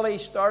of all, he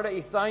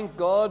thanked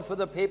God for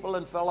the people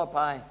in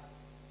Philippi.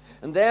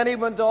 And then he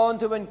went on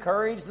to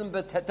encourage them,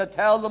 to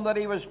tell them that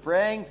he was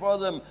praying for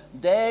them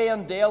day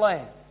and daily.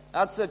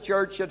 That's the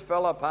church at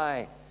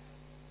Philippi.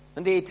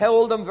 And he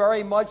told them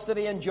very much that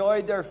he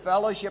enjoyed their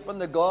fellowship in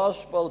the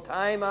gospel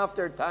time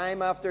after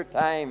time after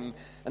time.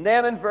 And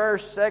then in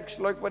verse 6,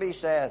 look what he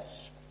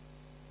says.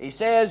 He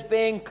says,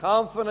 being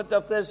confident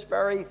of this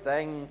very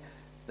thing,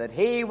 that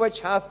he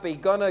which hath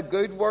begun a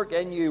good work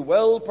in you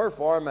will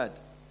perform it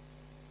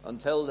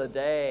until the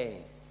day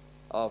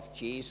of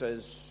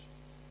Jesus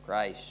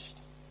Christ.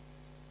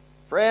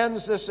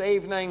 Friends, this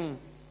evening,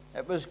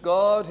 it was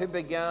God who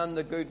began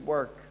the good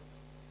work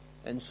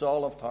in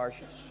Saul of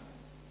Tarsus.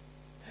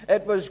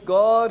 It was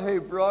God who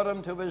brought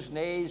him to his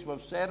knees.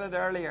 We've said it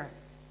earlier.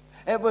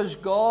 It was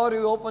God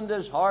who opened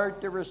his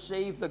heart to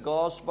receive the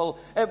gospel.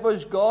 It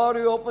was God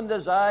who opened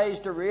his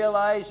eyes to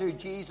realize who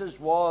Jesus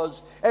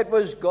was. It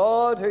was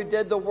God who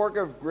did the work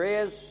of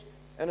grace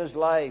in his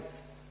life.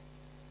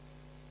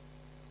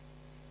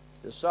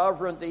 The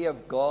sovereignty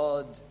of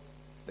God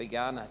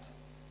began it.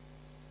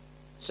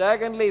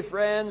 Secondly,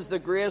 friends, the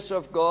grace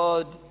of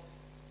God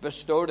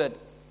bestowed it.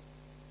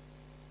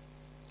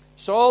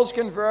 Saul's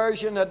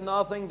conversion had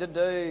nothing to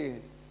do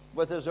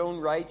with his own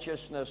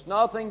righteousness,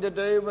 nothing to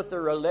do with the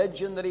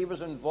religion that he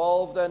was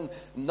involved in,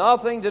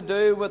 nothing to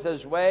do with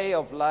his way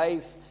of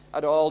life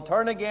at all.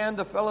 Turn again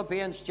to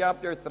Philippians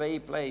chapter 3,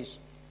 please.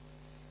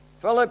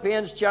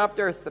 Philippians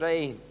chapter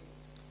 3.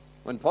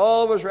 When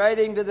Paul was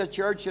writing to the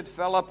church at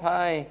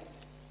Philippi,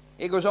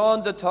 he goes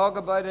on to talk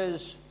about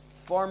his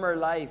former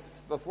life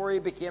before he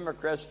became a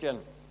Christian.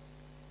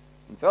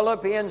 In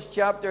Philippians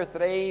chapter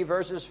 3,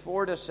 verses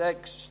 4 to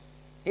 6,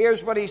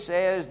 here's what he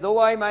says: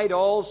 though I might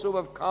also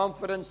have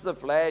confidence in the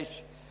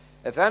flesh,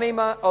 if any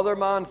other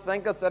man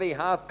thinketh that he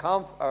hath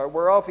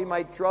whereof he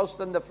might trust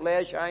in the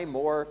flesh, I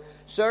more,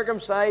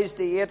 circumcised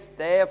the 8th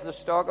day of the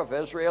stock of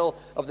Israel,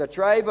 of the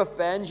tribe of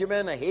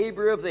Benjamin, a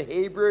Hebrew of the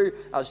Hebrew,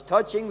 as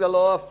touching the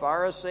law of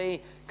Pharisee,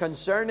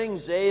 concerning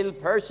zeal,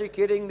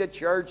 persecuting the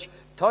church,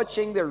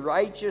 touching the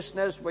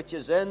righteousness which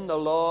is in the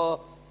law,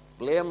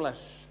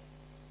 blameless.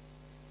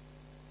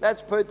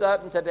 Let's put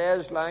that in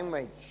today's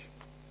language.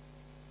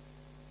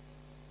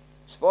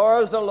 As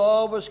far as the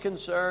law was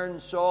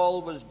concerned,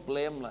 Saul was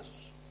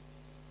blameless.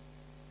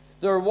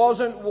 There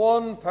wasn't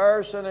one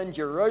person in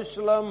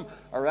Jerusalem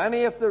or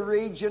any of the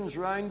regions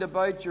round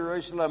about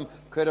Jerusalem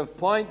could have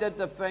pointed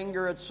the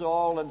finger at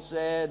Saul and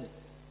said,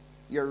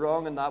 you're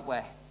wrong in that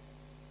way,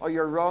 or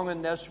you're wrong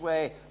in this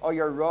way, or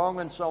you're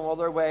wrong in some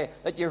other way,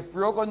 that you've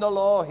broken the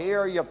law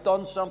here, you've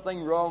done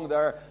something wrong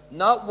there.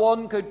 Not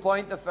one could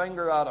point the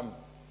finger at him.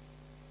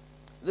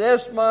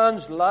 This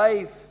man's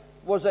life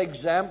was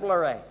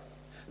exemplary.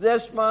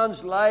 This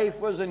man's life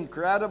was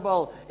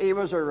incredible. He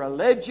was a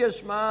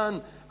religious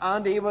man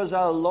and he was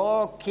a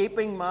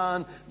law-keeping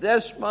man.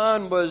 This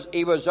man was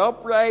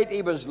upright,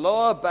 he was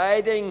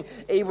law-abiding,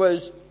 he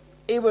was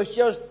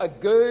just a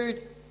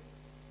good,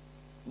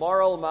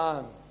 moral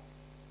man.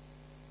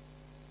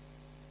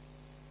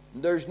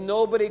 There's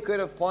nobody could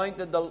have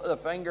pointed the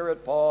finger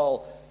at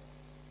Paul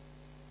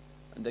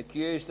and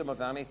accused him of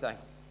anything.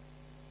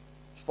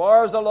 As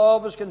far as the law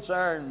was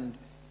concerned,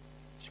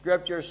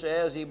 Scripture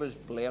says he was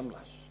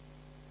blameless.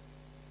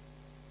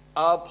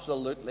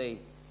 Absolutely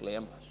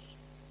blameless.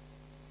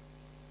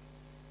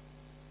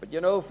 But you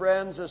know,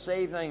 friends, this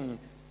evening,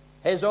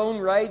 his own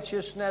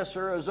righteousness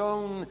or his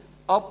own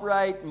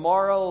upright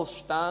moral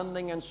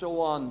standing and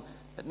so on,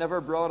 it never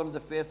brought him to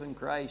faith in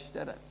Christ,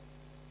 did it?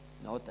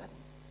 No, it didn't.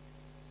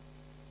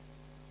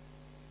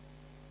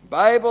 The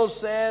Bible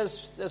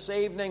says this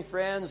evening,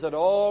 friends, that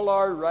all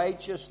our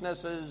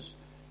righteousnesses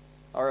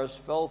are as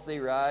filthy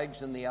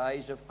rags in the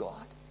eyes of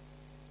God.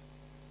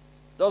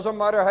 Doesn't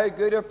matter how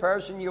good a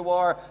person you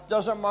are,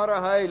 doesn't matter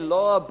how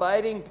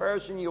law-abiding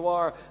person you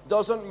are,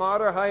 doesn't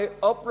matter how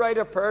upright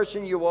a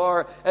person you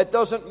are, it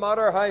doesn't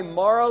matter how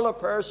moral a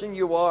person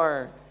you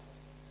are.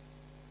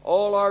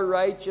 All our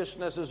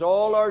righteousnesses,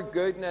 all our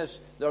goodness,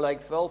 they're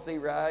like filthy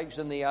rags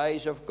in the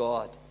eyes of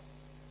God.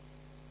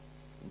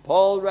 And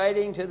Paul,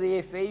 writing to the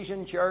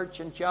Ephesian church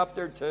in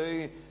chapter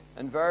 2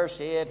 and verse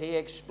 8, he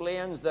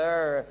explains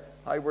there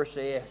how we're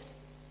saved.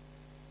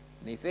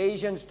 In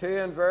Ephesians 2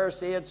 and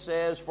verse 8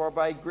 says, for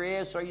by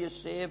grace are you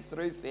saved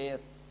through faith,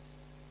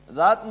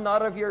 that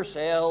not of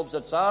yourselves.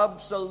 It's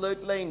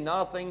absolutely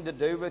nothing to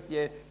do with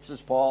you,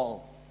 says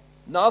Paul.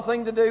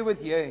 Nothing to do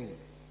with you.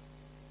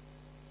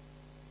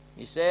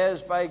 He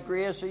says, by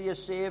grace are you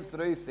saved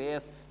through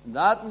faith,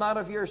 that not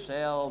of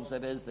yourselves.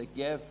 It is the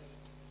gift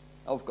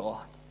of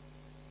God,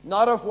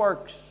 not of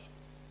works,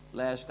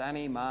 lest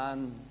any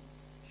man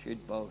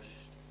should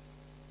boast.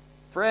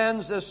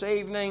 Friends, this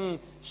evening,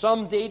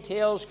 some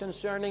details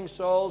concerning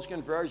Saul's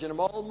conversion. I'm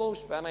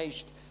almost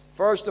finished.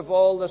 First of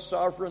all, the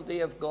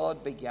sovereignty of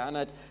God began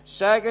it.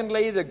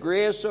 Secondly, the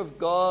grace of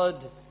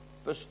God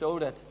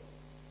bestowed it.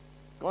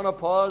 I'm going to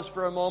pause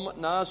for a moment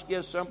and ask you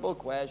a simple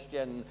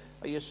question.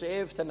 Are you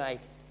saved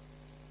tonight?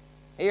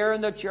 Here in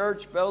the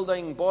church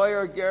building, boy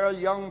or girl,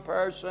 young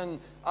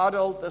person,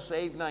 adult this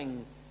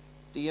evening,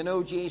 do you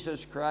know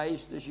Jesus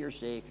Christ as your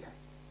Savior?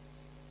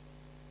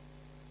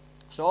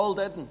 Saul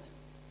didn't,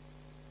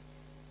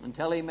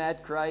 until he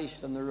met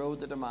Christ on the road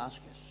to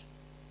Damascus.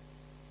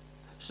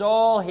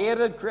 Saul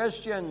hated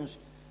Christians,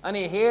 and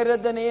he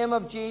hated the name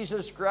of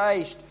Jesus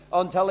Christ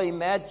until he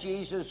met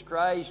Jesus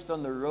Christ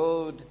on the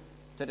road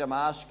to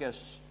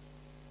Damascus.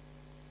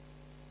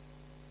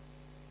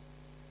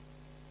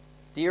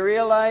 Do you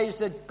realize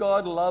that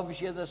God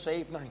loves you this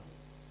evening?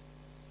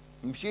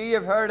 I'm sure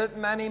you've heard it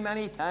many,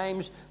 many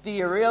times. Do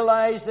you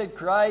realize that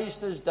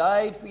Christ has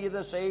died for you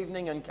this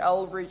evening on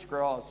Calvary's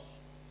cross?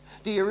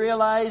 Do you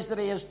realize that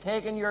he has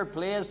taken your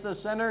place, the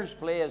sinner's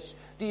place?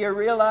 Do you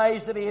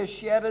realize that he has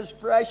shed his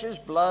precious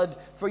blood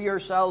for your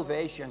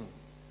salvation?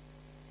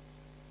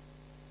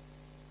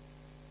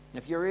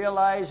 If you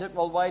realize it,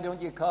 well, why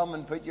don't you come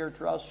and put your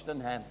trust in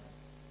him?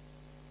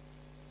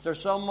 Is there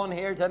someone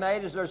here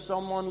tonight? Is there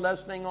someone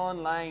listening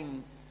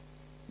online?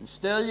 And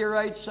still you're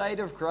outside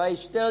of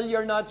Christ. Still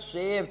you're not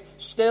saved.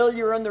 Still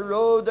you're on the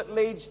road that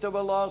leads to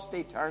a lost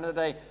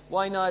eternity.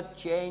 Why not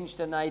change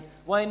tonight?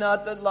 Why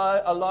not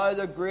allow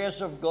the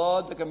grace of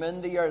God to come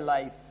into your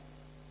life?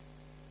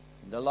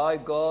 And allow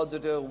God to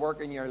do a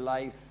work in your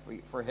life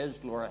for his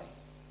glory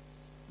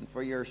and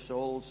for your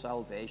soul's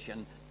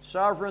salvation.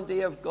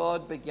 Sovereignty of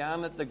God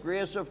began it. The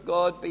grace of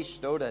God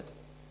bestowed it.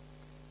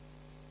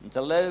 And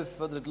to live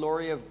for the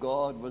glory of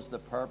God was the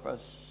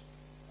purpose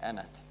in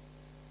it.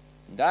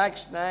 In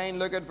Acts 9,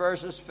 look at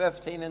verses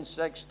 15 and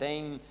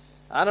 16.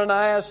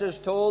 Ananias has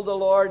told the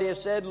Lord, he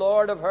said,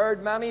 Lord, I've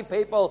heard many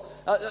people,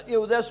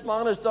 this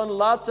man has done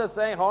lots of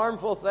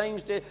harmful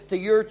things to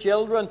your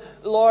children.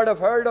 Lord, I've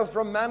heard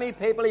from many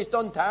people he's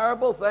done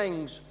terrible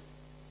things.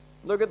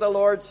 Look at the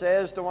Lord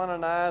says to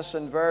Ananias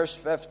in verse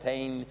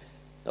 15.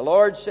 The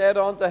Lord said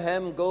unto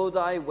him, Go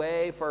thy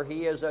way, for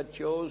he is a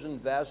chosen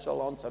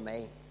vessel unto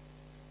me,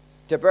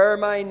 to bear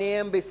my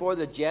name before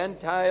the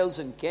Gentiles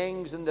and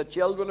kings and the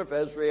children of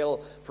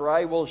Israel, for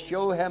I will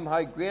show him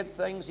how great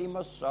things he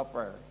must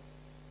suffer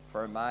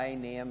for my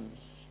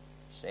name's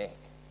sake.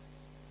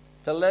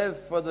 To live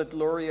for the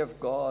glory of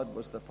God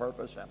was the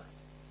purpose in it.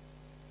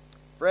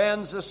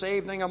 Friends, this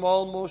evening I'm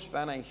almost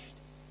finished.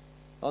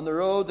 On the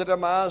road to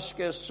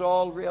Damascus,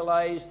 Saul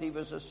realized he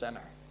was a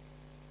sinner.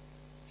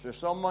 Is there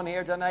someone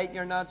here tonight and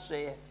you're not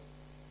saved?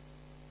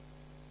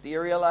 Do you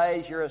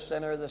realize you're a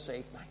sinner this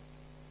evening?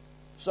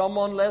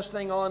 Someone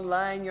listening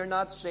online, you're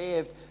not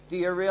saved. Do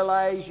you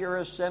realize you're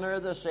a sinner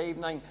this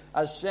evening?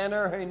 A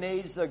sinner who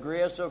needs the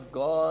grace of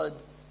God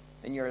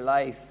in your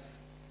life.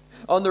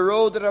 On the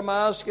road to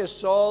Damascus,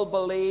 Saul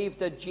believed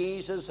that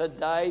Jesus had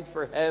died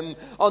for him.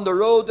 On the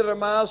road to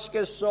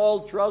Damascus,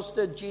 Saul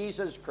trusted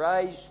Jesus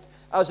Christ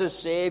as a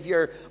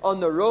Savior. On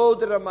the road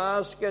to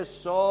Damascus,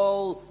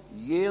 Saul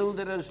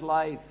yielded his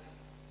life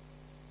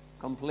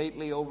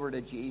completely over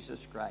to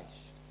Jesus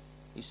Christ.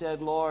 He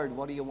said, Lord,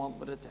 what do you want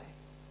me to do?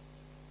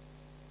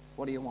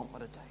 What do you want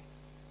me to do?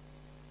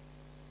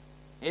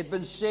 He had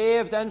been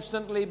saved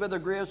instantly by the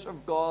grace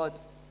of God.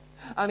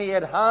 And he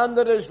had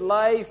handed his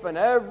life and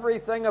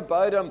everything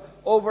about him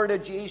over to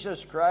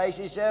Jesus Christ.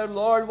 He said,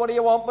 Lord, what do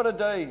you want me to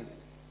do?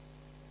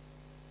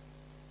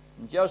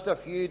 And just a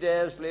few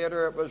days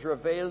later, it was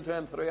revealed to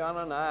him through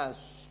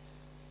Ananias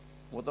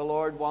what the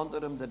Lord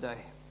wanted him to do.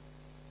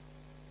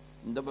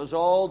 And it was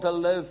all to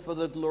live for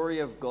the glory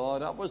of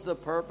God. That was the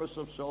purpose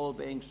of Saul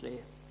being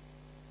saved.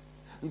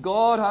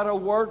 God had a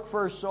work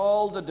for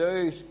Saul to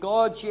do.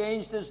 God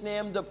changed his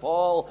name to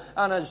Paul,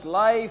 and his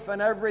life and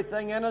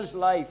everything in his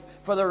life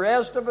for the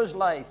rest of his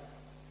life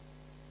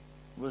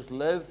was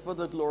live for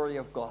the glory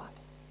of God.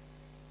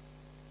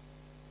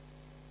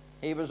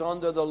 He was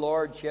under the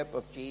lordship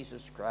of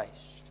Jesus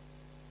Christ.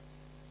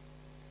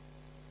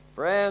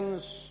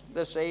 Friends,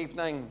 this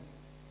evening,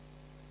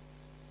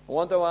 I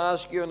want to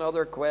ask you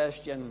another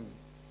question.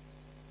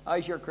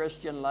 How's your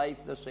Christian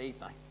life this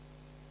evening?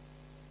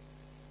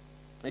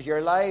 Is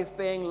your life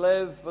being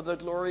lived for the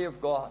glory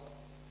of God?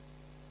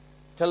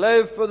 To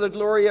live for the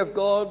glory of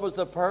God was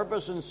the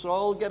purpose in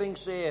Saul getting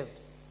saved.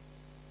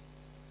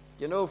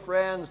 You know,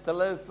 friends, to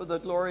live for the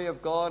glory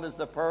of God is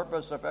the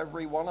purpose of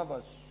every one of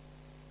us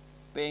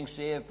being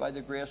saved by the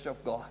grace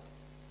of God.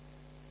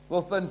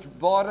 We've been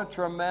bought at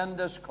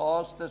tremendous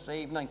cost this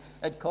evening.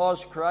 It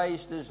cost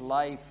Christ his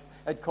life.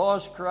 It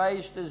cost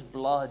Christ his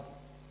blood.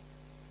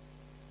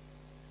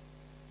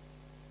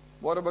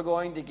 What are we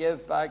going to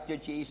give back to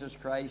Jesus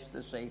Christ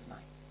this evening?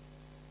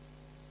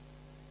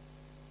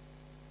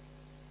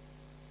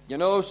 You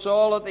know,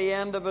 Saul at the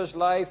end of his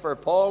life, or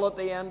Paul at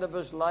the end of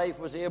his life,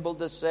 was able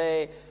to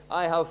say,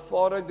 I have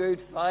fought a good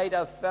fight,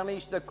 I've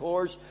finished the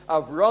course,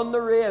 I've run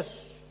the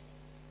race.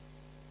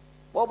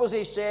 What was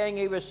he saying?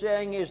 He was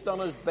saying he's done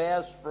his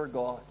best for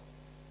God.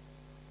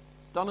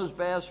 Done his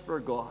best for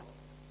God.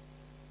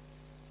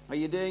 Are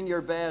you doing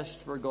your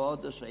best for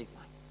God this evening?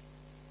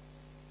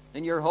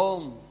 In your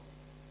home,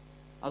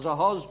 as a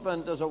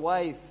husband, as a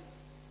wife,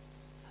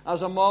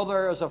 as a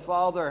mother, as a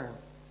father,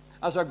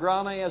 as a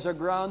granny, as a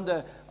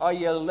granda, are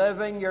you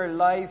living your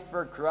life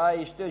for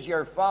Christ? Does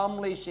your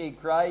family see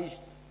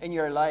Christ in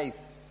your life?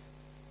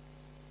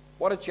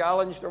 What a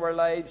challenge to our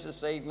lives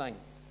this evening.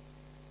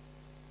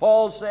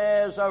 Paul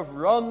says, I've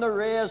run the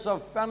race,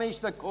 I've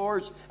finished the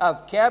course,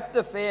 I've kept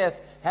the faith.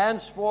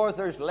 Henceforth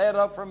there's laid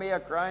up for me a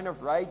crown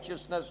of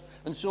righteousness.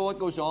 And so it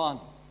goes on.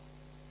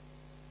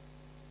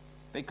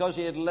 Because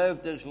he had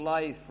lived his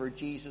life for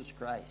Jesus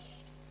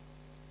Christ.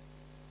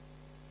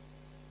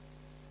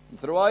 And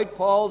throughout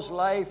Paul's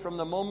life, from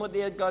the moment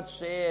he had got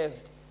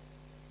saved,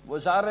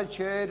 his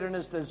attitude and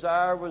his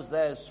desire was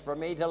this: for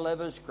me to live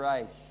as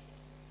Christ,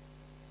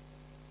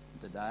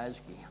 and to die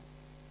as gain.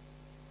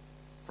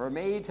 For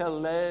me to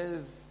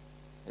live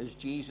as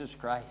Jesus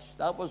Christ.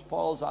 That was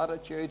Paul's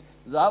attitude.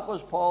 That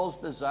was Paul's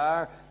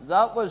desire.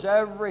 That was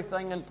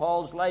everything in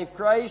Paul's life.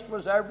 Christ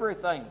was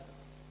everything.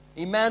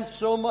 He meant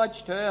so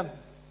much to him.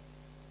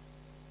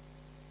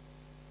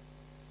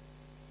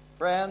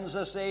 Friends,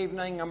 this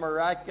evening, a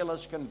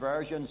miraculous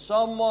conversion.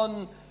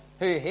 Someone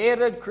who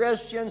hated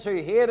Christians, who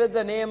hated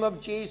the name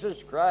of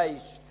Jesus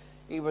Christ.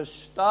 He was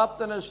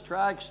stopped in his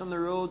tracks on the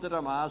road to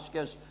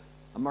Damascus.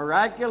 A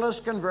miraculous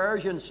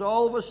conversion.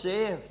 Saul was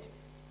saved.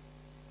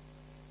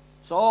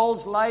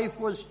 Saul's life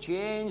was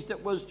changed.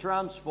 It was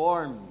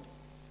transformed.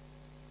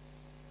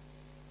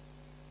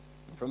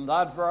 And from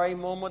that very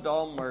moment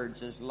onwards,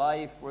 his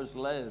life was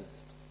lived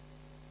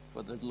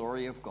for the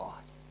glory of God.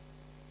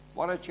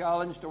 What a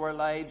challenge to our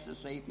lives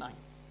this evening.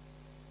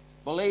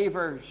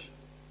 Believers,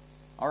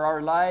 are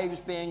our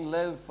lives being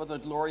lived for the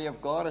glory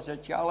of God? It's a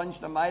challenge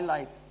to my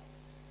life.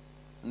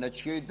 And it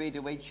should be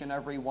to each and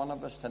every one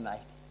of us tonight.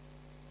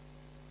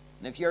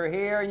 And if you're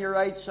here and you're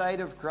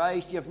outside of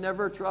Christ, you've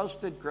never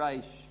trusted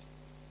Christ,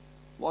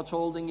 what's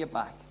holding you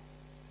back?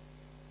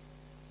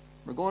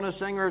 We're going to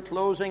sing our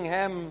closing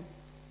hymn.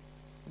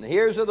 And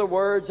here's are the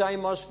words: I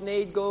must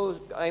needs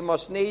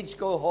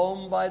go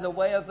home by the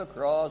way of the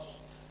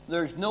cross.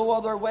 There's no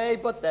other way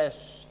but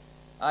this.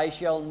 I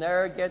shall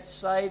ne'er get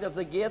sight of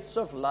the gates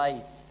of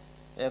light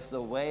if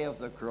the way of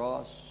the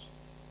cross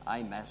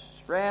I miss.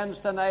 Friends,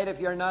 tonight,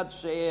 if you're not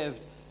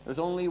saved, there's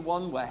only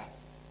one way.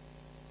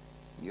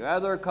 You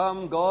either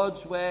come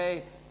God's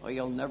way or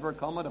you'll never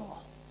come at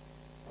all.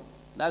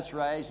 Let's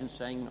rise and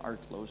sing our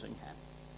closing hymn.